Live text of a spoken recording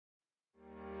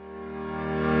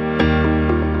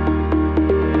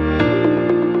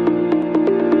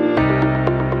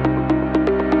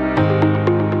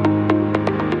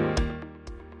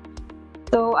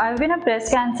been a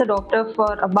breast cancer doctor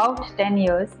for about 10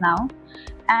 years now,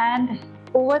 and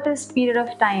over this period of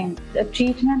time, the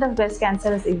treatment of breast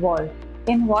cancer has evolved.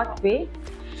 In what way?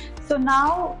 So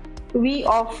now we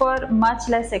offer much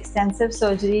less extensive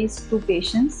surgeries to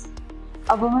patients.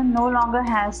 A woman no longer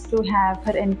has to have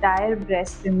her entire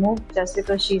breast removed just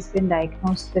because she's been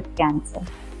diagnosed with cancer.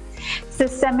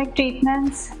 Systemic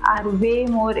treatments are way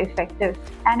more effective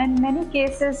and in many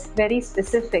cases very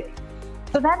specific.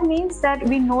 So that means that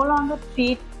we no longer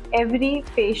treat every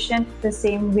patient the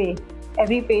same way.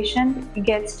 Every patient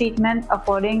gets treatment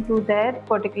according to their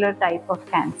particular type of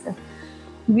cancer.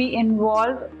 We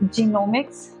involve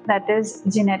genomics, that is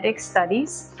genetic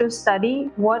studies, to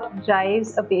study what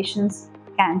drives a patient's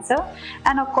cancer,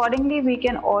 and accordingly we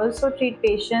can also treat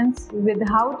patients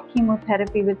without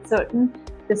chemotherapy with certain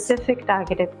specific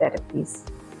targeted therapies.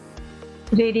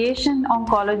 Radiation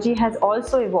oncology has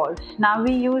also evolved. Now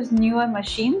we use newer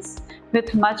machines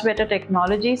with much better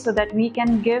technology so that we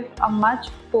can give a much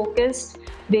focused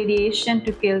radiation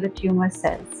to kill the tumor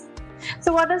cells.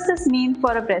 So what does this mean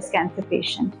for a breast cancer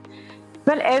patient?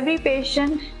 Well, every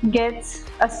patient gets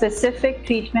a specific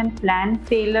treatment plan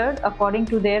tailored according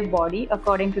to their body,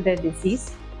 according to their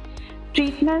disease.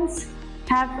 Treatments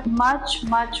have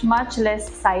much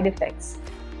less side effects.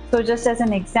 So just as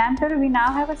an example, we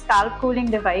now have a scalp cooling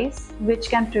device which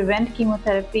can prevent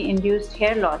chemotherapy-induced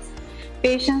hair loss.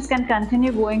 Patients can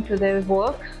continue going to their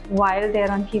work while they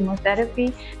are on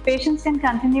chemotherapy. Patients can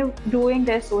continue doing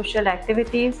their social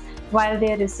activities while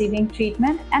they are receiving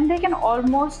treatment, and they can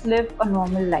almost live a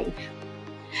normal life.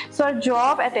 So our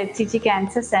job at HCG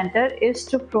Cancer Centre is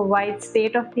to provide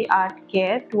state-of-the-art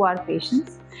care to our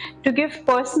patients, to give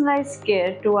personalized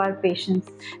care to our patients,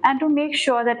 and to make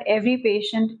sure that every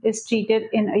patient is treated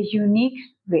in a unique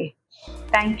way.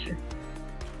 Thank you.